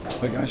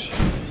Hi, guys.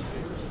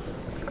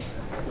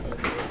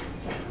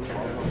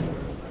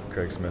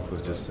 Craig Smith was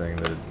just saying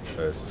that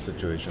a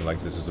situation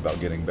like this is about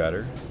getting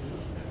better.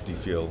 Do you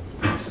feel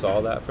you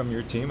saw that from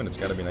your team, and it's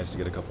got to be nice to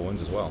get a couple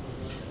wins as well?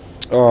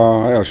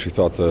 I actually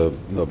thought the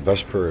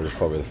best period was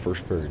probably the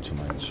first period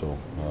tonight. So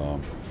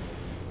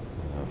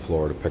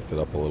Florida picked it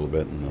up a little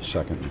bit in the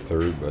second and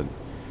third, but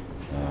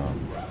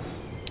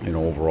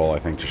overall, I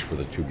think just for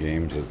the two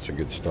games, it's a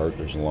good start.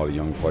 There's a lot of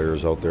young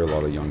players out there, a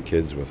lot of young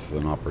kids with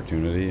an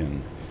opportunity,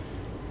 and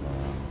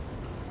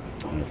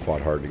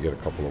fought hard to get a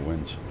couple of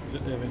wins. Is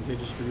it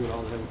advantageous for you at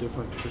all to have a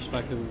different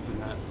perspective and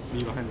not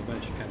be behind the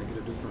bench and kind of get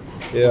a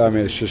different? Yeah, I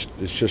mean it's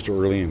just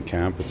early in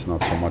camp. It's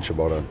not so much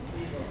about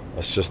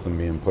a system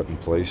being put in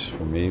place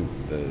for me.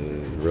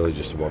 Really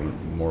just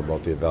more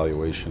about the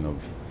evaluation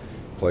of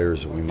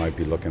players that we might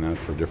be looking at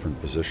for different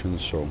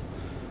positions. So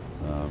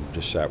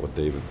just sat with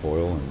David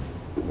Boyle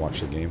and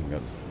watched the game. We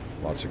got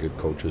lots of good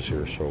coaches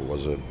here, so it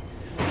was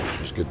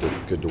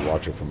good to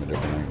watch it from a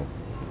different angle.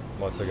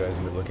 Lots of guys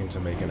will be looking to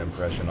make an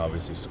impression.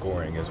 Obviously,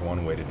 scoring is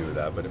one way to do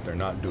that, but if they're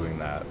not doing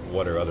that,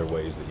 what are other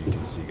ways that you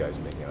can see guys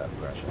making that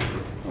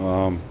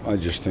impression? I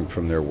just think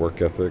from their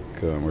work ethic,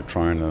 we're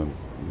trying to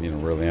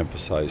really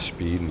emphasize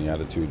speed and the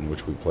attitude in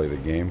which we play the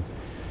game,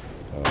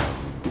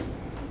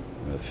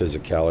 the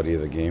physicality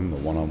of the game, the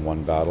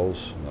one-on-one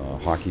battles,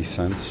 hockey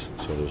sense.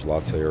 So there's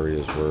lots of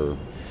areas where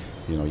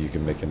you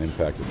can make an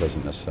impact. It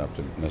doesn't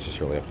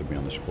necessarily have to be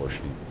on the score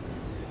sheet.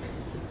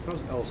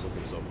 How's Ellis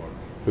looking so far?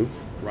 Who?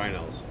 Ryan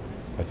Ellis.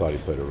 I thought he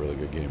played a really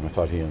good game. I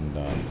thought he and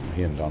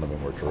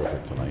Donovan were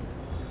terrific tonight.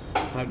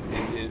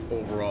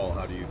 Overall,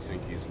 how do you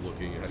think he's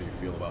looking? How do you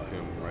feel about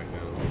him right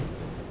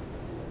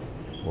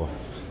now? Well,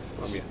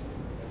 I mean,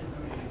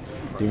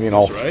 do you mean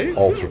right?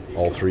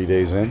 all 3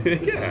 days in?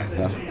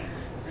 yeah.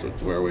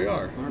 That's where we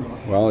are.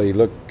 Well, he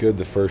looked good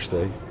the first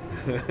day.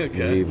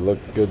 Okay. He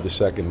looked good the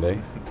second day,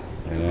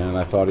 and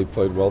I thought he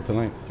played well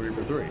tonight. 3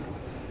 for 3.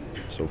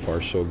 So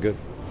far, so good.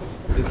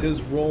 Is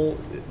his role?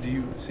 Do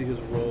you see his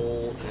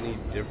role any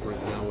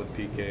different now with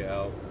PK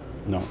out?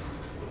 No.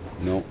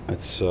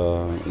 It's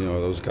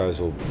those guys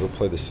they'll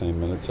play the same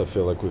minutes. I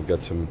feel like we've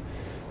got some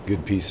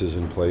good pieces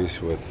in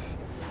place with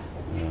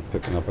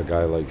picking up a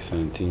guy like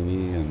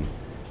Santini and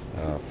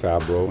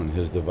Fabro and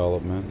his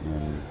development,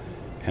 and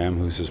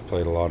Hamhuis has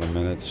played a lot of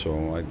minutes.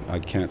 So I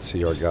can't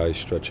see our guys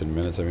stretching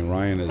minutes. I mean,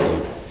 Ryan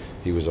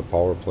he was a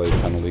power play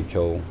penalty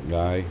kill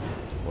guy,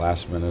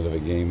 last minute of a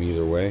game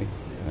either way.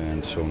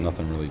 And so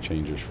nothing really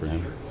changes for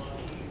him.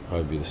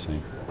 Probably be the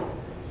same.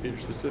 Peter,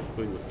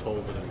 specifically with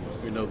Tolbert,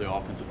 we know the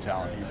offensive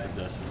talent he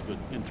possesses, but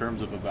in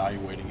terms of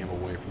evaluating him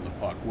away from the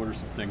puck, what are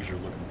some things you're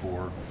looking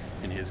for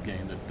in his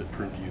game that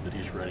prove to you that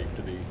he's ready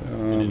to be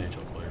an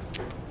NHL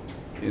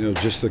player?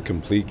 Just the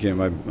complete game.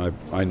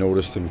 I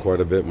noticed him quite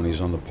a bit when he's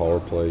on the power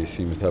play. He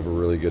seems to have a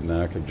really good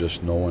knack of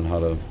just knowing how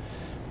to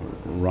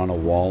run a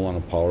wall on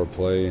a power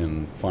play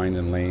and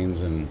finding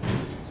lanes and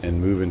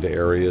move into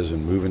areas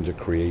and move into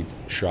create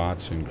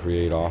shots and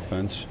create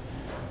offense.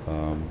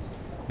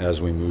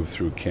 As we move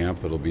through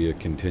camp, it'll be a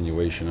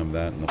continuation of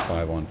that in the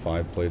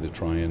 5-on-5 play to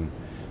try and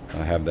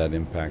have that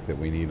impact that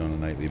we need on a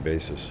nightly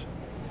basis.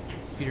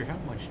 Peter, how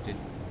much did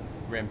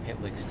Rem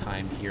Pitlick's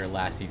time here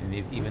last season,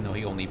 even though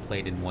he only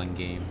played in one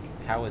game,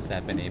 how has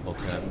that been able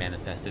to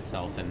manifest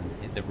itself in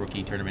the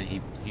rookie tournament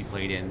he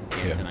played in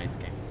tonight's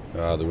game?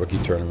 The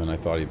rookie tournament, I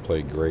thought he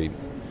played great.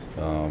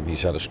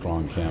 He's had a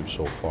strong camp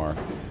so far.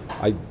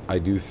 I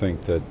do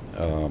think that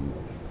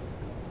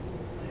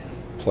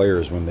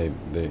players, when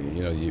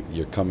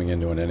you're coming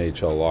into an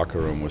NHL locker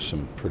room with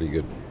some pretty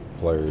good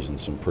players and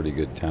some pretty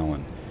good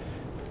talent,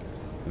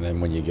 and then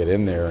when you get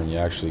in there and you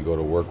actually go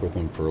to work with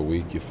them for a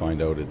week, you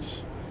find out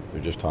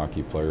they're just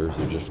hockey players.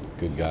 They're just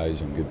good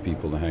guys and good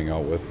people to hang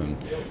out with, and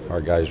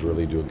our guys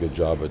really do a good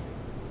job at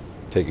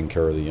taking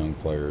care of the young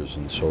players.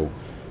 And so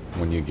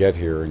when you get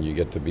here and you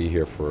get to be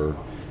here for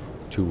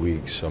 2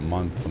 weeks, a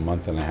month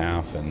and a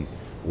half, and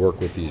work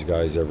with these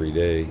guys every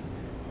day,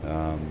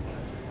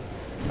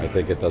 I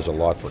think it does a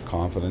lot for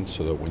confidence,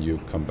 so that when you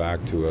come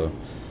back to a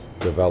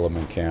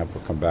development camp or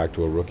come back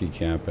to a rookie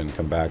camp and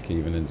come back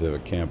even into a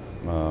camp,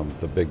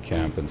 the big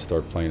camp, and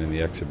start playing in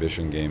the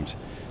exhibition games,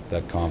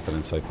 that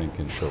confidence, I think,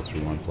 can show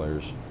through on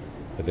players.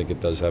 I think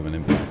it does have an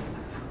impact.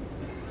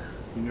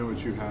 You know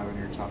what you have in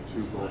your top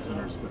two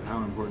goaltenders, but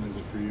how important is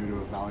it for you to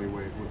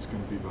evaluate what's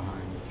going to be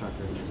behind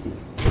Tucker and Yusi?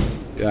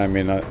 Yeah, I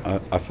mean,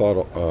 I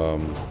thought,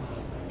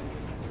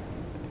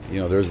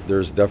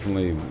 there's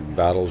definitely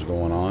battles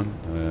going on,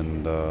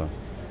 and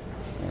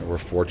we're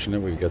fortunate.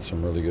 We've got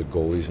some really good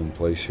goalies in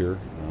place here.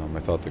 I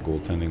thought the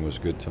goaltending was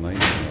good tonight.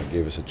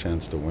 Gave us a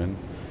chance to win.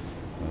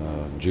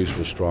 Juice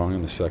was strong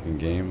in the second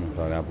game. I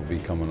thought Appleby,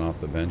 coming off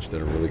the bench,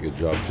 did a really good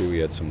job too. He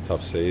had some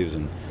tough saves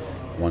and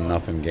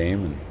 1-0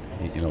 game, and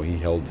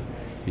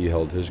he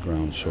held his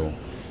ground. So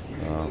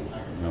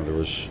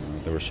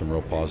there were some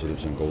real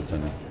positives in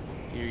goaltending.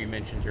 You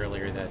mentioned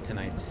earlier that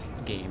tonight's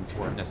games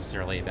weren't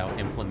necessarily about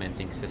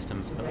implementing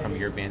systems, but from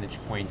your vantage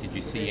point, did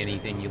you see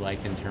anything you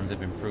liked in terms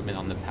of improvement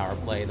on the power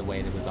play, the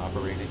way that it was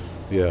operating?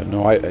 Yeah,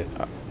 no, I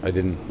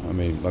didn't. I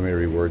mean, let me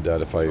reword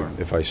that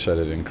if I said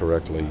it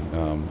incorrectly.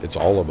 It's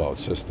all about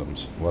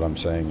systems. What I'm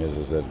saying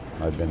is that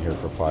I've been here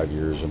for 5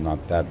 years and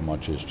not that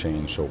much has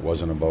changed. So it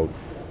wasn't about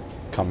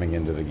coming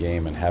into the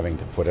game and having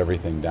to put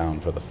everything down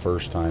for the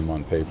first time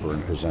on paper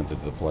and present it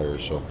to the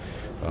players. So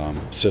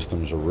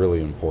systems are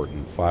really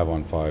important.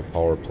 5-on-5,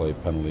 power play,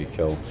 penalty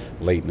kill,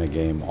 late in a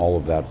game, all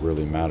of that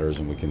really matters,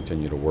 and we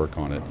continue to work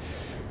on it.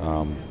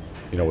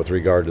 You know, with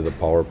regard to the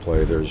power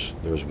play, there's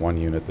one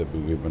unit that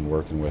we've been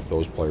working with.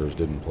 Those players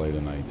didn't play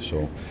tonight,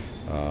 so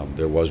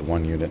there was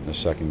one unit in the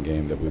second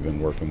game that we've been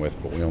working with,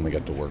 but we only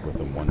got to work with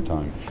them one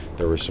time.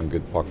 There was some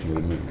good puck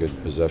movement,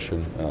 good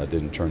possession.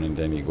 Didn't turn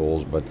into any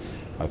goals, but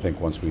I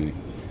think once we,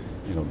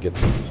 you know, get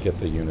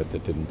the unit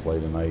that didn't play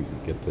tonight,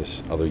 get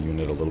this other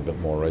unit a little bit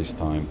more ice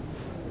time.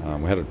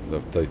 We had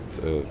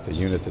the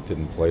unit that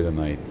didn't play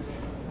tonight.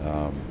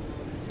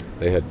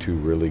 They had 2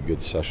 really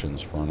good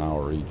sessions for an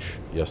hour each,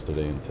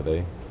 yesterday and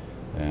today,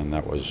 and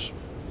that was,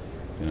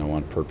 you know,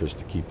 on purpose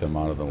to keep them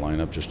out of the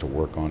lineup, just to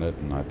work on it.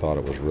 And I thought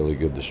it was really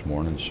good this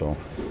morning. So,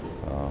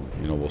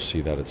 you know, we'll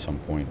see that at some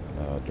point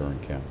during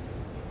camp.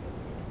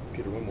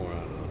 Peter, one more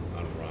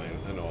on Ryan.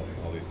 I know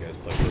all these guys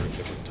play for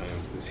different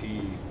times. Does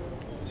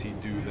he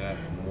do that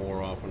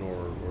more often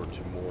or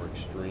to more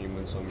extreme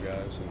than some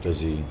guys? Does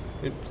he?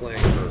 In playing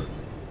hurt.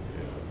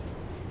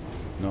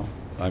 Yeah. No.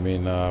 I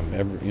mean,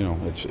 you know,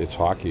 it's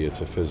hockey.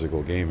 It's a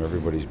physical game.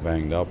 Everybody's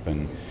banged up,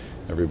 and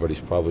everybody's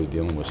probably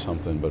dealing with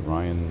something. But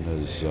Ryan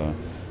is, you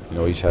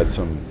know, he's had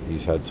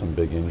some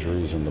big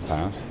injuries in the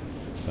past.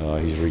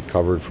 He's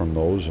recovered from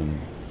those, and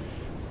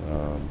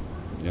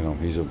you know,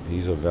 he's a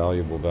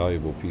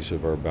valuable piece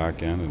of our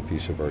back end and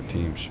piece of our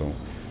team. So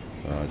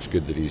it's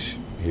good that he's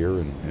here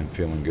and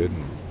feeling good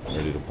and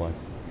ready to play.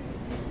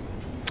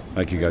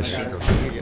 Thank you, guys.